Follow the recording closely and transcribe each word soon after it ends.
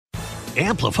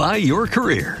Amplify your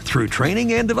career through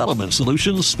training and development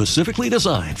solutions specifically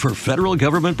designed for federal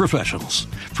government professionals.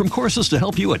 From courses to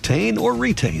help you attain or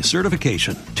retain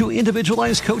certification, to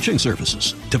individualized coaching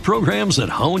services, to programs that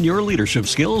hone your leadership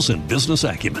skills and business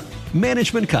acumen,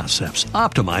 Management Concepts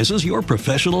optimizes your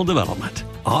professional development.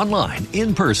 Online,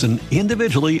 in person,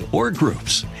 individually, or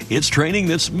groups, it's training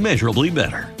that's measurably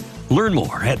better. Learn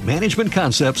more at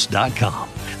managementconcepts.com.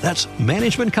 That's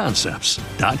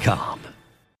managementconcepts.com.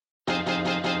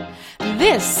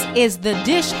 This is the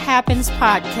Dish Happens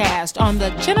podcast on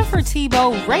the Jennifer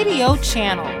Thibeaux radio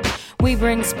channel. We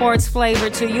bring sports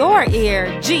flavor to your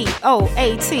ear,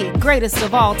 GOAT, greatest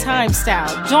of all time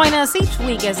style. Join us each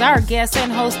week as our guests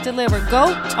and hosts deliver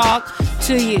Go Talk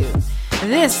to you.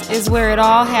 This is where it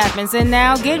all happens. And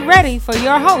now get ready for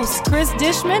your hosts, Cris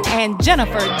Dishman and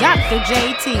Jennifer Dr.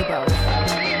 J. Thibeaux.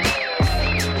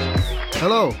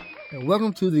 Hello. And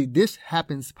welcome to the Dish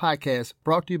Happens podcast,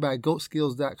 brought to you by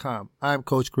GoatSkills.com. I'm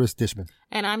Coach Cris Dishman.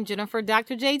 And I'm Jennifer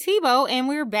Dr. J. Thibeaux, and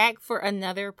we're back for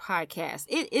another podcast.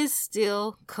 It is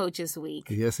still Coaches Week.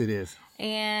 Yes, it is.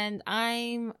 And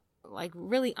I'm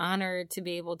really honored to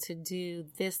be able to do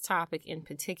this topic in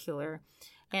particular.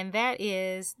 And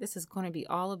this is going to be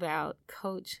all about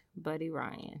Coach Buddy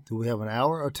Ryan. Do we have an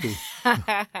hour or two? We're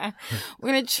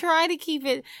going to try to keep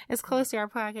it as close to our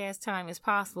podcast time as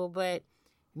possible, but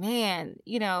man,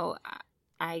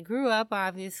 I grew up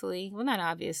not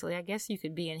obviously. I guess you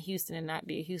could be in Houston and not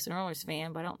be a Houston Oilers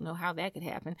fan, but I don't know how that could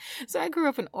happen. So I grew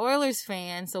up an Oilers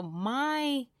fan. So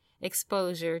my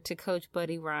exposure to Coach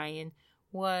Buddy Ryan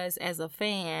was as a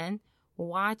fan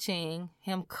watching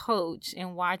him coach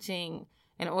and watching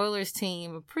an Oilers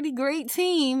team, a pretty great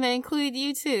team that included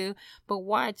you too, but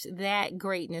watch that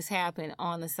greatness happen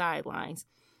on the sidelines.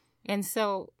 And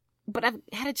so, but I've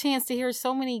had a chance to hear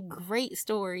so many great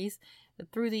stories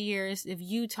through the years of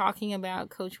you talking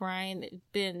about Coach Ryan. There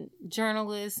have been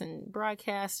journalists and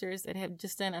broadcasters that have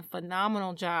just done a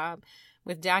phenomenal job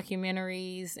with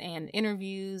documentaries and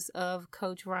interviews of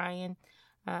Coach Ryan.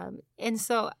 And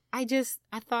so I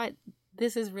thought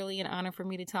this is really an honor for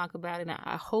me to talk about, and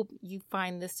I hope you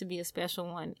find this to be a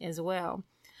special one as well.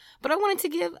 But I wanted to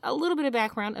give a little bit of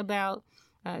background about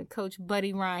Coach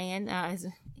Buddy Ryan.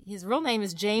 His real name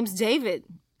is James David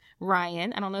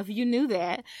Ryan. I don't know if you knew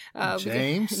that.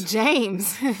 James.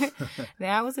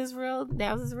 That was his real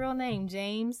name.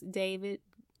 James David.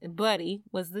 Buddy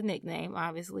was the nickname,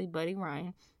 obviously. Buddy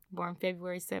Ryan, born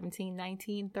February 17,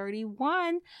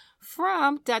 1931,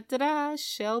 from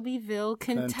Shelbyville,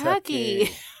 Kentucky.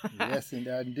 Yes, and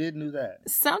I did know that.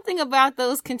 Something about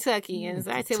those Kentuckians.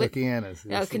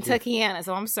 Kentuckianas. Kentuckianas.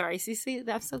 Oh, I'm sorry. See,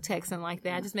 I'm so Texan like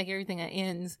that. I just make everything that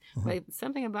ends. But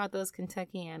something about those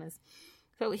Kentuckianas.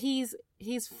 So he's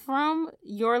from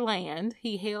your land.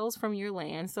 He hails from your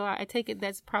land. So I take it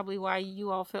that's probably why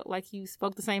you all felt like you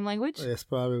spoke the same language? That's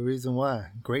probably the reason why.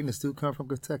 Greatness do come from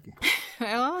Kentucky.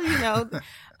 Well,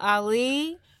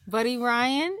 Ali, Buddy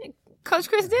Ryan, Coach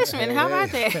Cris Dishman. How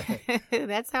about that?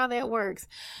 That's how that works.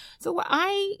 So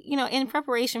in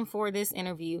preparation for this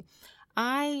interview,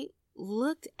 I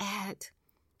looked at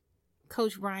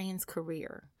Coach Ryan's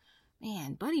career.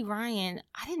 Man, Buddy Ryan,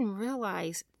 I didn't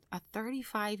realize a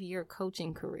 35-year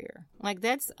coaching career.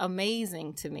 That's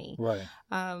amazing to me. Right.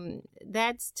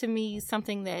 That's, to me,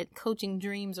 something that coaching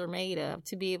dreams are made of,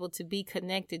 to be able to be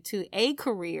connected to a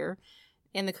career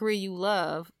and the career you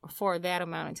love for that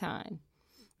amount of time.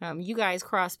 You guys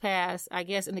crossed paths, I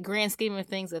guess, in the grand scheme of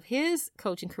things of his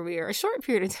coaching career, a short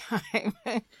period of time.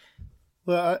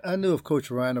 Well, I knew of Coach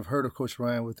Ryan. I've heard of Coach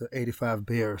Ryan with the 85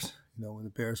 Bears, when the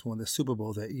Bears won the Super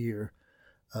Bowl that year.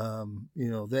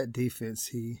 That defense,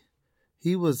 he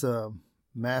was a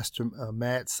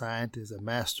mad scientist, a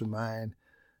mastermind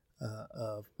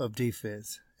of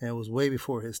defense, and it was way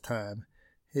before his time.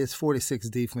 His 46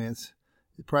 defense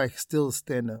probably still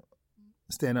stand up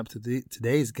to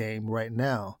today's game right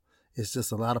now. It's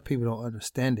just a lot of people don't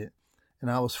understand it, and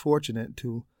I was fortunate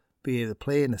to be able to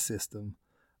play in the system.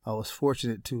 I was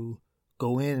fortunate to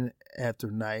go in at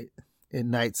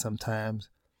night sometimes,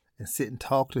 and sit and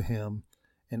talk to him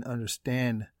and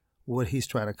understand what he's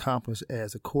trying to accomplish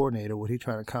as a coordinator, what he's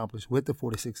trying to accomplish with the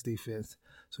 46 defense.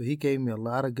 So he gave me a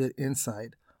lot of good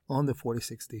insight on the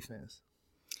 46 defense.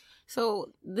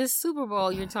 So this Super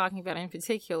Bowl you're talking about in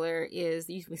particular is,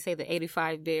 you can say the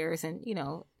 85 Bears, and,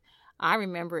 I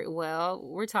remember it well.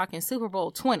 We're talking Super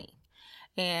Bowl 20.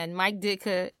 And Mike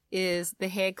Ditka is the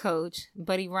head coach.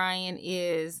 Buddy Ryan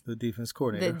is the defensive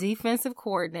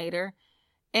coordinator.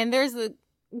 And there's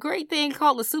great thing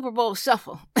called the Super Bowl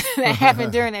Shuffle that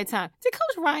happened during that time. Did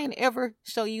Coach Ryan ever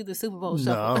show you the Super Bowl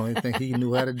Shuffle? No, I don't even think he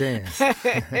knew how to dance.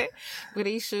 But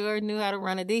he sure knew how to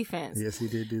run a defense. Yes, he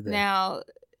did do that. Now,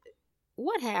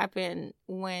 what happened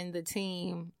when the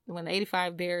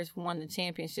 85 Bears won the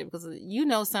championship? Because you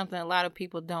know something a lot of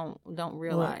people don't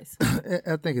realize. Well,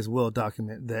 I think it's well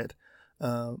documented that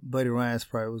Buddy Ryan's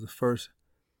probably was the first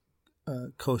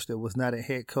coach that was not a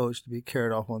head coach to be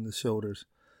carried off on the shoulders.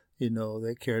 You know,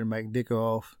 they carried Mike Dicker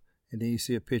off, and then you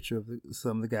see a picture of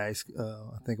some of the guys.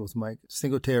 I think it was Mike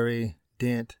Singletary,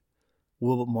 Dent,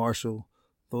 Wilbert Marshall.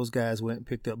 Those guys went and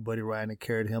picked up Buddy Ryan and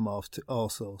carried him off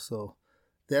also. So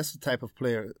that's the type of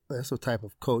player, that's the type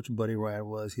of coach Buddy Ryan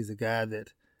was. He's a guy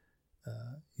that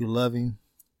you love him.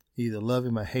 You either love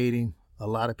him or hate him. A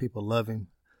lot of people love him.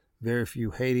 Very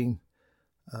few hate him.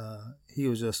 He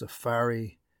was just a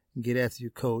fiery, get after you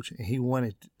coach, and he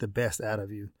wanted the best out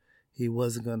of you. He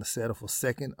wasn't going to settle for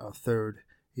second or third.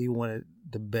 He wanted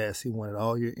the best. He wanted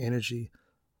all your energy.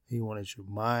 He wanted your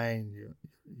mind,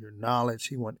 your knowledge.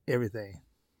 He wanted everything.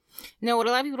 Now, what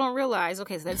a lot of people don't realize,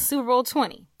 okay, so that's Super Bowl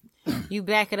 20. You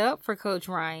back it up for Coach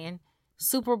Ryan.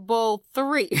 Super Bowl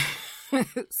III,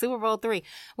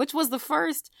 which was the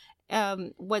first,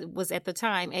 what was at the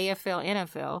time AFL,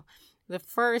 NFL, the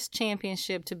first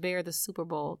championship to bear the Super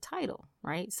Bowl title,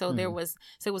 right? So it was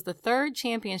the third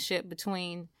championship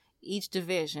between each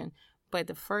division, but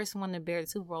the first one to bear the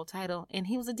Super Bowl title, and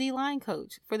he was a D-line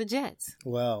coach for the Jets.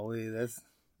 Wow,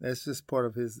 that's just part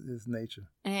of his nature.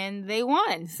 And they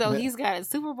won. So he's got a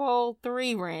Super Bowl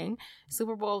III ring,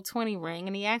 Super Bowl 20 ring,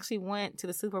 and he actually went to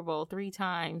the Super Bowl 3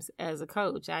 times as a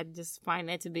coach. I just find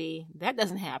that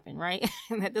doesn't happen, right?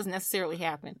 That doesn't necessarily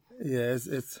happen. Yeah,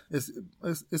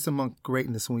 it's among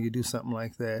greatness when you do something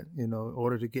like that. You know, in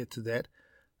order to get to that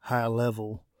high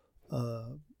level,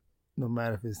 no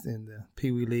matter if it's in the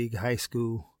Pee Wee League, high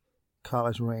school,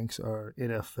 college ranks, or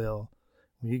NFL,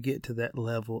 when you get to that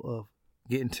level of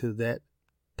getting to that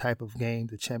type of game,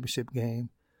 the championship game,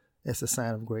 that's a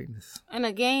sign of greatness. And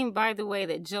a game, by the way,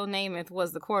 that Joe Namath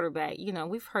was the quarterback. You know,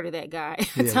 we've heard of that guy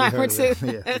a time or two.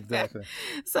 Yeah, exactly.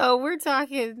 So we're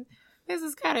talking, this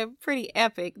is kind of pretty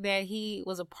epic that he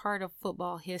was a part of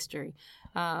football history.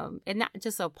 And not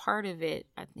just a part of it,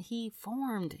 he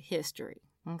formed history.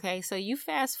 Okay, so you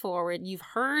fast forward, you've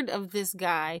heard of this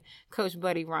guy, Coach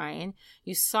Buddy Ryan.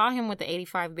 You saw him with the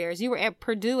 85 Bears. You were at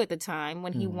Purdue at the time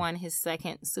when he won his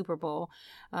second Super Bowl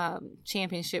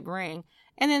championship ring.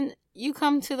 And then you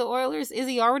come to the Oilers. Is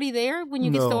he already there when you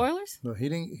get to the Oilers? No, he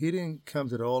didn't come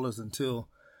to the Oilers until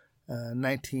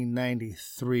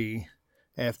 1993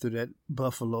 after that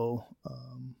Buffalo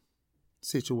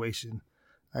situation.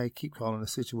 I keep calling it a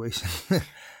situation.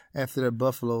 After that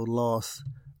Buffalo loss,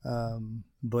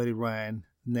 Buddy Ryan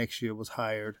next year was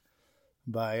hired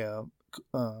by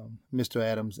Mr.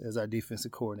 Adams as our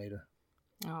defensive coordinator.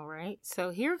 All right.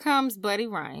 So here comes Buddy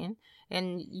Ryan,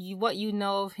 and what you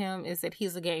know of him is that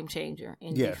he's a game changer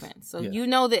in defense. So you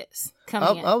know this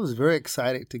coming in. I was very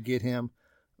excited to get him.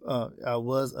 I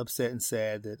was upset and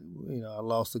sad that I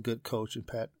lost a good coach in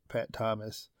Pat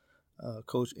Thomas,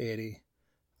 Coach Eddie.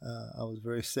 I was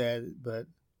very sad, but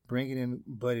bringing in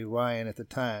Buddy Ryan at the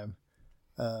time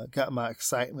got my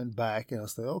excitement back, and I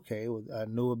was like, okay, I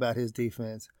knew about his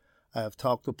defense. I've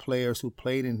talked to players who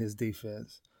played in his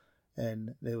defense,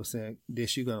 and they were saying,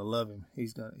 "Dish, you're gonna love him.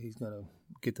 He's gonna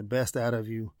get the best out of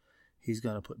you. He's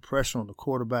gonna put pressure on the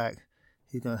quarterback.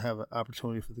 He's gonna have an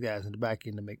opportunity for the guys in the back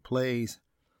end to make plays.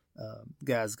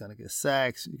 Guys are gonna get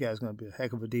sacks. You guys are gonna be a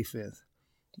heck of a defense."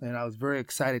 And I was very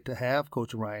excited to have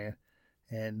Coach Ryan.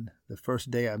 And the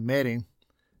first day I met him,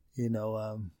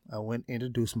 I went and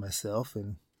introduced myself,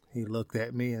 and he looked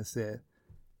at me and said,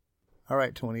 "All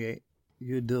right, 28,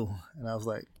 you do." And I was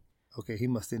like, okay, he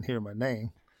must didn't hear my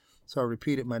name. So I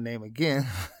repeated my name again,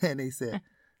 and he said,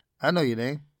 "I know your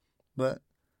name, but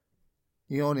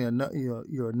you're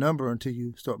a number until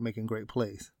you start making great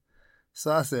plays."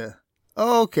 So I said,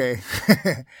 "Oh, okay."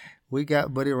 We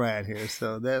got Buddy Ryan here.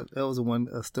 So that was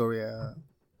a story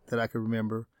that I could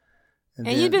remember. And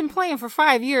you've been playing for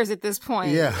 5 years at this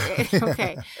point. Yeah.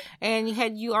 Okay. And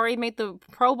you already made the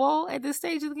Pro Bowl at this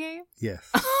stage of the game?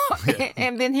 Yes.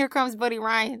 And then here comes Buddy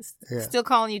Ryan, still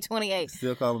calling you 28.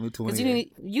 Still calling me 28.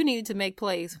 Because you needed to make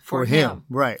plays for him.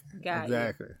 Right.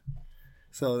 Exactly.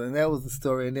 So then that was the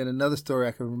story. And then another story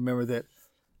I can remember that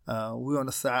we were on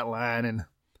the sideline and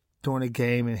during the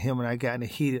game, and him and I got in a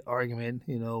heated argument.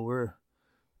 We're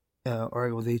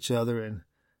arguing with each other,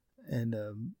 and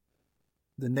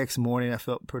the next morning I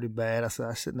felt pretty bad. I said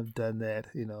I shouldn't have done that.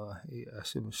 I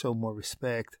should show more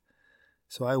respect.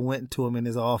 So I went to him in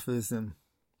his office, and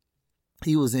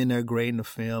he was in there grading the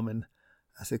film, and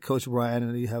I said, Coach Ryan,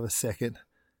 and you have a second.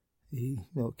 He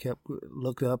kept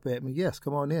looked up at me. Yes,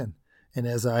 come on in. And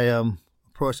as I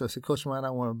approached, I said, Coach Ryan,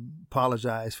 I want to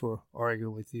apologize for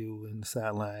arguing with you in the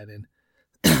sideline.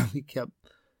 And he kept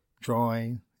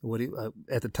drawing what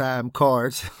at the time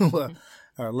cards, or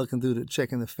looking through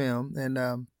checking the film. And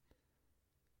I'm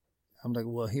like,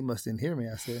 well, he must didn't hear me.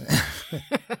 I said,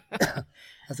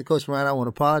 Coach Ryan, I want to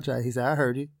apologize. He said, I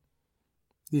heard you.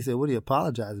 He said, what are you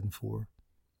apologizing for?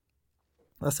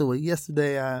 I said, well,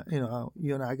 yesterday,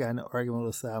 you and I got in an argument on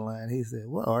the sideline. He said,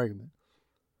 what argument?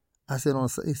 I said,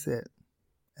 he said,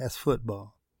 that's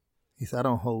football. He said, I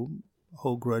don't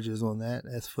hold grudges on that.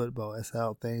 That's football. That's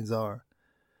how things are.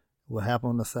 What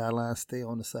happened on the sideline, stay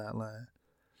on the sideline.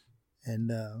 And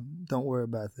don't worry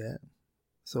about that.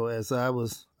 So I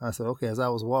said, okay, as I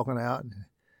was walking out,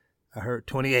 I heard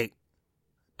 28.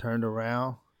 Turned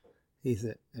around. He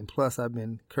said, and plus I've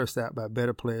been cursed out by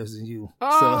better players than you.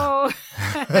 Oh.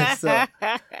 So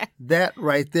that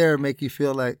right there make you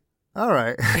feel like, all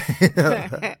right,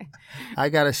 I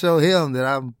got to show him that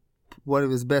I'm one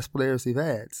of his best players he's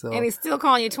had. So, and he's still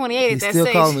calling you 28 at that stage. He's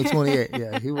still calling me 28,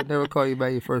 yeah. He would never call you by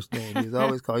your first name. He'd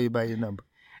always call you by your number.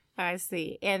 I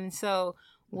see. And so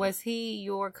was he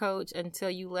your coach until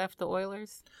you left the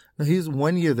Oilers? No, he was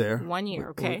 1 year there. 1 year,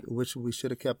 okay. Which we should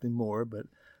have kept him more, but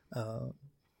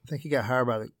I think he got hired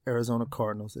by the Arizona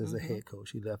Cardinals as the head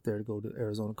coach. He left there to go to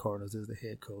Arizona Cardinals as the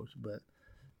head coach. But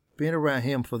being around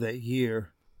him for that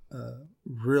year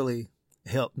really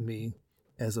helped me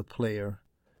as a player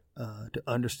to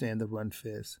understand the run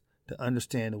fits, to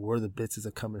understand where the blitzes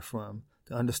are coming from,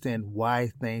 to understand why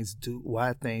things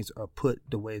are put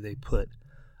the way they put.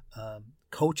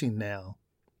 Coaching now,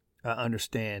 I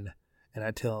understand. And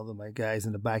I tell my guys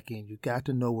in the back end, you got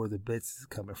to know where the blitz is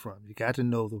coming from. You got to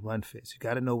know the run fits. You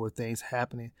got to know where things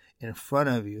happening in front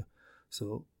of you.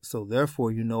 So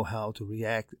therefore, you know how to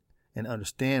react and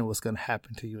understand what's going to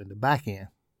happen to you in the back end.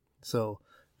 So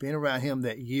being around him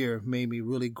that year made me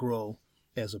really grow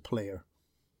as a player.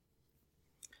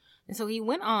 And so he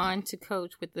went on to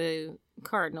coach with the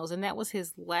Cardinals, and that was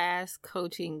his last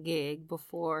coaching gig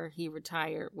before he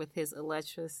retired with his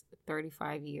illustrious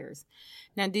 35 years.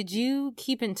 Now, did you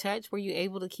keep in touch? Were you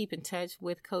able to keep in touch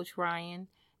with Coach Ryan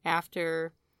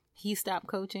after he stopped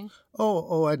coaching?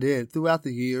 Oh, I did throughout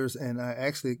the years, and I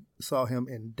actually saw him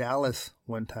in Dallas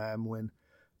one time when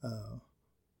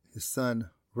his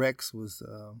son Rex was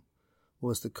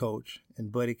the coach,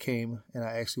 and Buddy came, and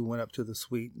I actually went up to the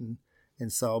suite and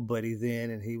saw Buddy then,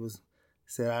 and he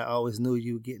said, I always knew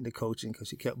you would get into coaching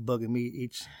because you kept bugging me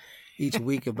each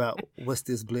week about what's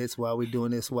this blitz, why are we doing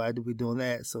this, why are we doing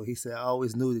that. So he said, I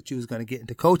always knew that you was going to get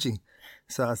into coaching.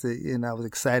 So I said, and I was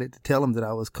excited to tell him that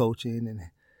I was coaching,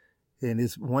 and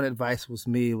his one advice was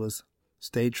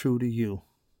stay true to you.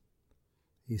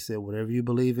 He said, whatever you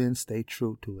believe in, stay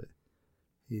true to it.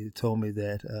 He told me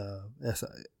that,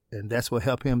 that's what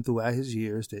helped him throughout his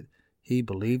years, that he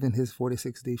believed in his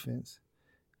 46 defense.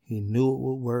 He knew it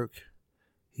would work.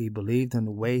 He believed in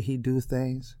the way he do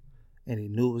things, and he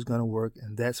knew it was going to work.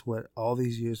 And that's what all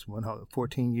these years,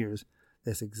 14 years,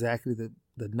 that's exactly the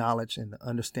knowledge and the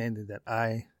understanding that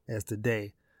I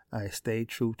stayed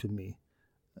true to me.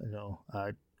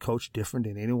 I coach different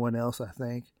than anyone else, I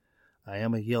think. I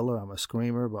am a yeller, I'm a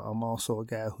screamer, but I'm also a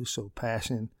guy who's so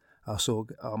passionate.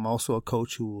 I'm also a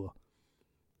coach who will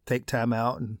take time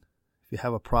out, and if you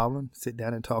have a problem, sit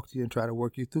down and talk to you and try to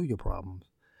work you through your problems.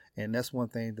 And that's one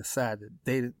thing, the side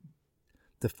that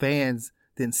the fans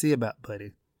didn't see about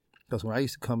Buddy. Because when I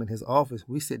used to come in his office,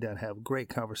 we sit down and have great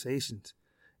conversations.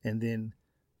 And then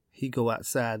he go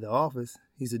outside the office,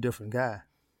 he's a different guy.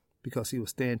 Because he was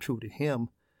staying true to him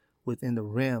within the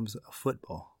realms of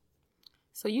football.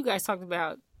 So you guys talked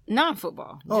about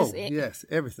non-football. Yes,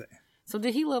 everything. So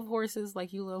did he love horses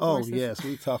like you love horses? Oh, yes.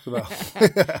 We talked about,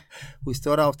 we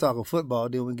started off talking football,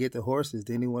 then we get to horses.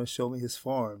 Then he wanted to show me his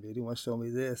farm. Then he wanted to show me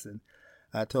this. And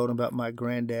I told him about my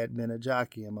granddad being a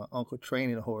jockey and my uncle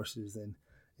training horses. And,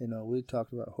 we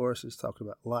talked about horses, talked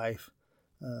about life,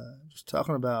 just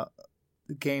talking about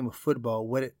the game of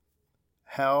football,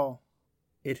 how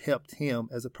it helped him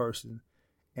as a person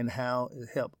and how it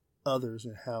helped others,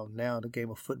 and how now the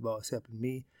game of football is helping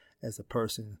me as a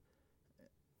person.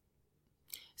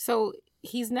 So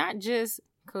he's not just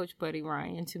Coach Buddy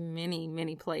Ryan to many,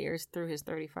 many players through his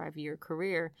 35-year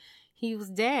career. He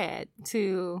was dad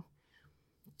to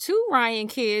two Ryan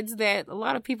kids that a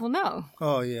lot of people know.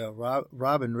 Oh, yeah.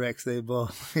 Rob and Rex, they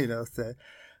both,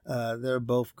 they're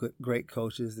both great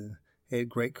coaches and had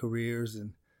great careers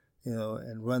and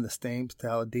run the same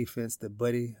style of defense that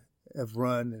Buddy have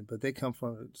run. But they come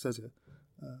from such a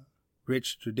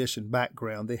rich tradition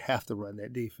background, they have to run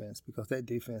that defense because that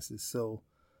defense is so.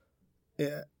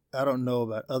 Yeah, I don't know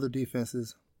about other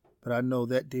defenses, but I know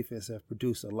that defense has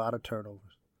produced a lot of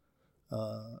turnovers.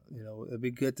 It'd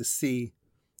be good to see,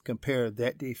 compare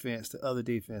that defense to other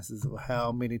defenses of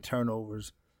how many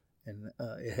turnovers and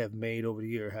it have made over the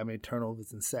year, how many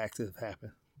turnovers and sacks have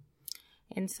happened.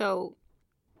 And so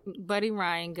Buddy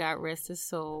Ryan, God rest his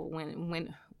soul,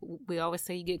 when we always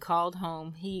say you get called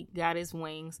home, he got his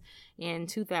wings in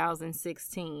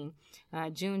 2016,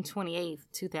 June 28th,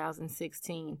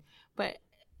 2016. But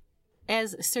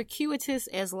as circuitous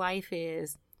as life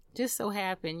is, just so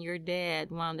happened your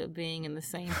dad wound up being in the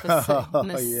same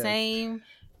same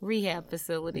rehab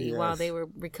facility while they were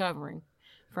recovering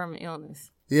from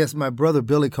illness. Yes, my brother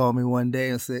Billy called me one day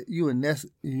and said, you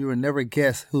would never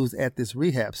guess who's at this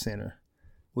rehab center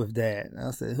with Dad. And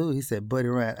I said, who? He said, Buddy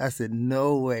Ryan. I said,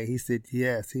 no way. He said,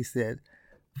 yes. He said,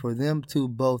 for them two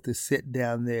both to sit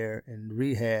down there and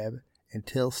rehab and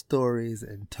tell stories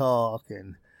and talk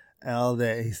and all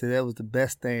that. He said that was the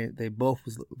best thing. They both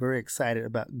was very excited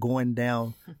about going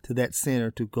down to that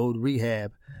center to go to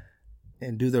rehab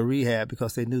and do their rehab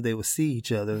because they knew they would see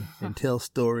each other and tell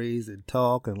stories and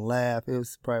talk and laugh. It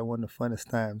was probably one of the funnest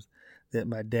times that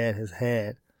my dad has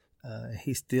had.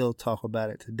 He still talk about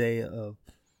it today of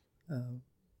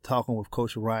talking with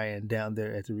Coach Ryan down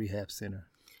there at the rehab center.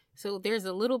 So there's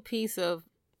a little piece of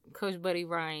Coach Buddy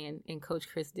Ryan and Coach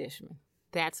Cris Dishman.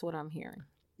 That's what I'm hearing.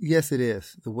 Yes, it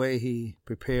is. The way he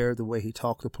prepared, the way he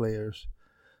talked to players,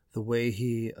 the way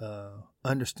he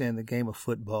understands the game of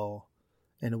football,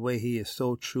 and the way he is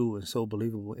so true and so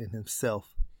believable in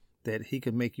himself that he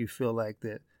can make you feel like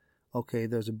that, okay,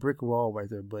 there's a brick wall right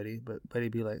there, buddy, but Buddy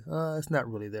be like, it's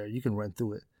not really there. You can run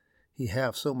through it. He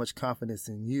have so much confidence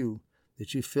in you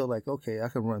that you feel like, okay, I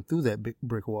can run through that big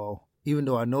brick wall. Even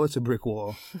though I know it's a brick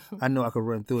wall, I know I can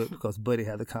run through it because Buddy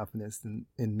had the confidence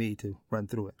in me to run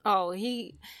through it. Oh,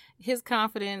 his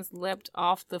confidence leapt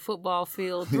off the football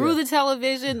field, through the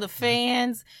television, the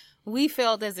fans. We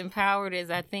felt as empowered as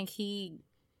I think he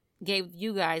gave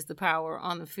you guys the power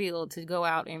on the field to go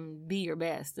out and be your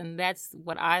best. And that's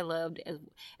what I loved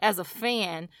as a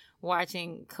fan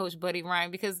watching Coach Buddy Ryan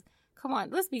because, come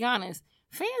on, let's be honest.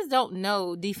 Fans don't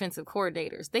know defensive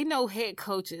coordinators. They know head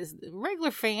coaches.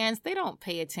 Regular fans, they don't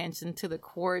pay attention to the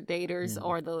coordinators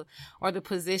or the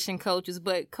position coaches.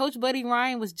 But Coach Buddy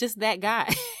Ryan was just that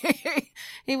guy.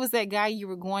 He was that guy you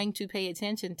were going to pay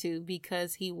attention to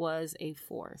because he was a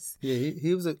force. Yeah,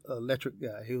 he was an electric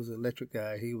guy.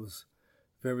 He was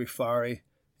very fiery.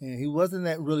 And he wasn't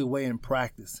that really way in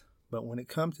practice. But when it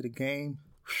comes to the game,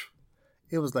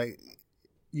 it was like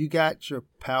you got your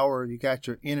power, you got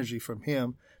your energy from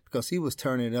him because he was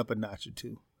turning it up a notch or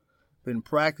two. But in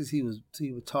practice, he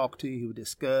would talk to you, he would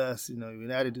discuss, you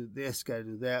got to do this, got to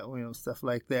do that, stuff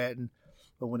like that.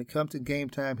 But when it comes to game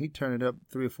time, he turned it up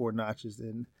 3 or 4 notches,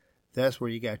 and that's where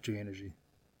you got your energy.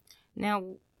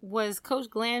 Now, was Coach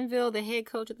Glanville the head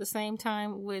coach at the same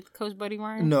time with Coach Buddy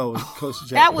Ryan? No, Coach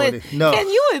Jack Buddy. No. Can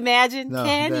you imagine?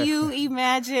 No, you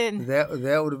imagine? That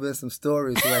would have been some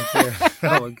stories right there.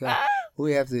 Oh my God.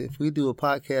 If we do a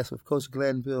podcast with Coach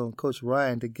Glanville and Coach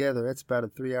Ryan together, that's about a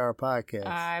 3-hour podcast.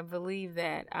 I believe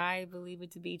that. I believe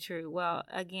it to be true. Well,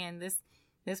 again, this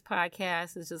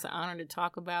podcast is just an honor to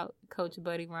talk about Coach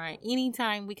Buddy Ryan.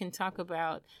 Anytime we can talk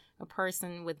about a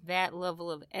person with that level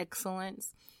of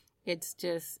excellence, it's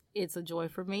a joy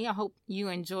for me. I hope you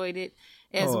enjoyed it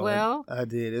as well. I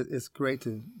did. It's great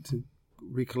to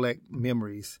recollect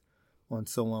memories on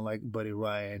someone like Buddy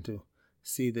Ryan, to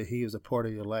see that he is a part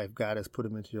of your life. God has put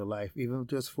him into your life, even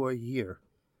just for a year.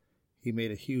 He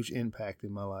made a huge impact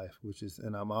in my life,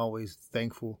 and I'm always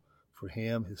thankful for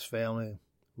him, his family,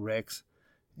 Rex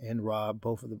and Rob,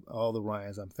 all the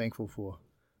Ryans. I'm thankful for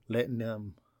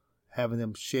having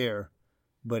them share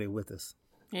Buddy with us.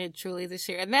 It truly is a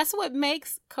share. And that's what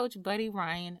makes Coach Buddy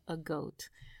Ryan a GOAT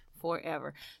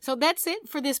forever. So that's it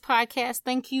for this podcast.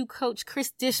 Thank you, Coach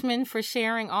Cris Dishman, for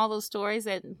sharing all those stories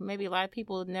that maybe a lot of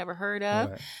people have never heard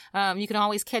of. Right. You can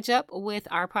always catch up with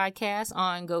our podcast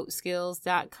on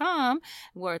goatskills.com,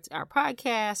 where it's our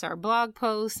podcast, our blog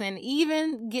posts, and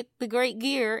even get the great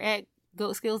gear at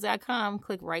goatskills.com.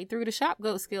 Click right through to shop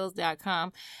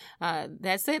goatskills.com.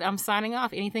 That's it. I'm signing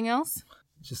off. Anything else?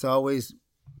 Just always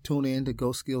tune in to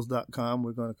goatskills.com.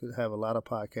 We're going to have a lot of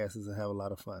podcasts and have a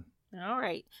lot of fun. All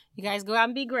right. You guys go out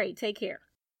and be great. Take care.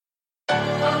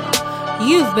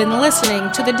 You've been listening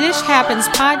to the Dish Happens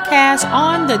podcast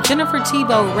on the Jennifer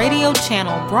Thibeaux radio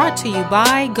channel, brought to you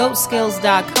by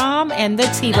goatskills.com and the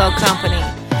Thibeaux Company.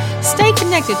 Stay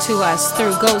connected to us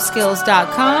through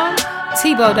goatskills.com,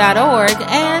 Thibeaux.org,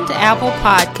 and Apple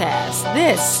Podcasts.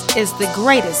 This is the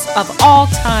greatest of all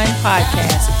time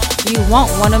podcasts. You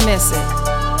won't want to miss it.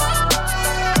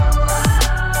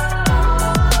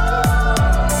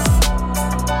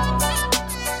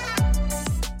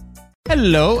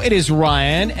 Hello, it is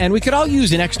Ryan, and we could all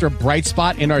use an extra bright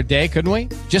spot in our day, couldn't we?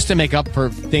 Just to make up for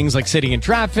things like sitting in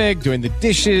traffic, doing the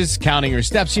dishes, counting your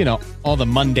steps, you know, all the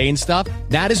mundane stuff.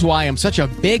 That is why I'm such a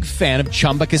big fan of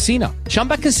Chumba Casino.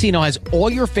 Chumba Casino has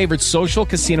all your favorite social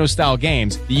casino-style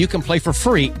games that you can play for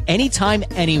free anytime,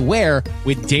 anywhere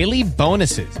with daily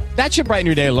bonuses. That should brighten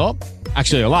your day a little.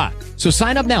 Actually, a lot. So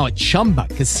sign up now at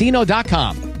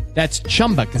ChumbaCasino.com. That's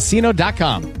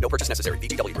ChumbaCasino.com. No purchase necessary.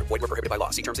 VGW Group. Void where prohibited by law.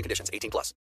 See terms and conditions.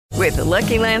 18+. With the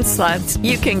Lucky Land Slots,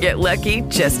 you can get lucky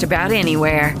just about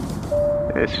anywhere.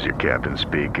 This is your captain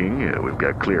speaking. We've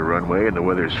got clear runway and the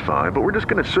weather's fine, but we're just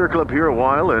going to circle up here a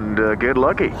while and get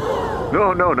lucky.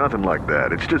 No, nothing like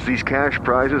that. It's just these cash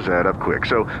prizes add up quick.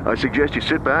 So I suggest you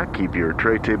sit back, keep your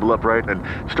tray table upright, and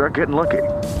start getting lucky.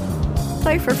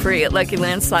 Play for free at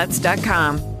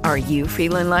LuckyLandSlots.com. Are you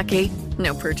feeling lucky?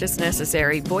 No purchase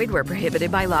necessary. Void where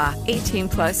prohibited by law.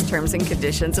 18+ terms and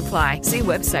conditions apply. See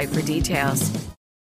website for details.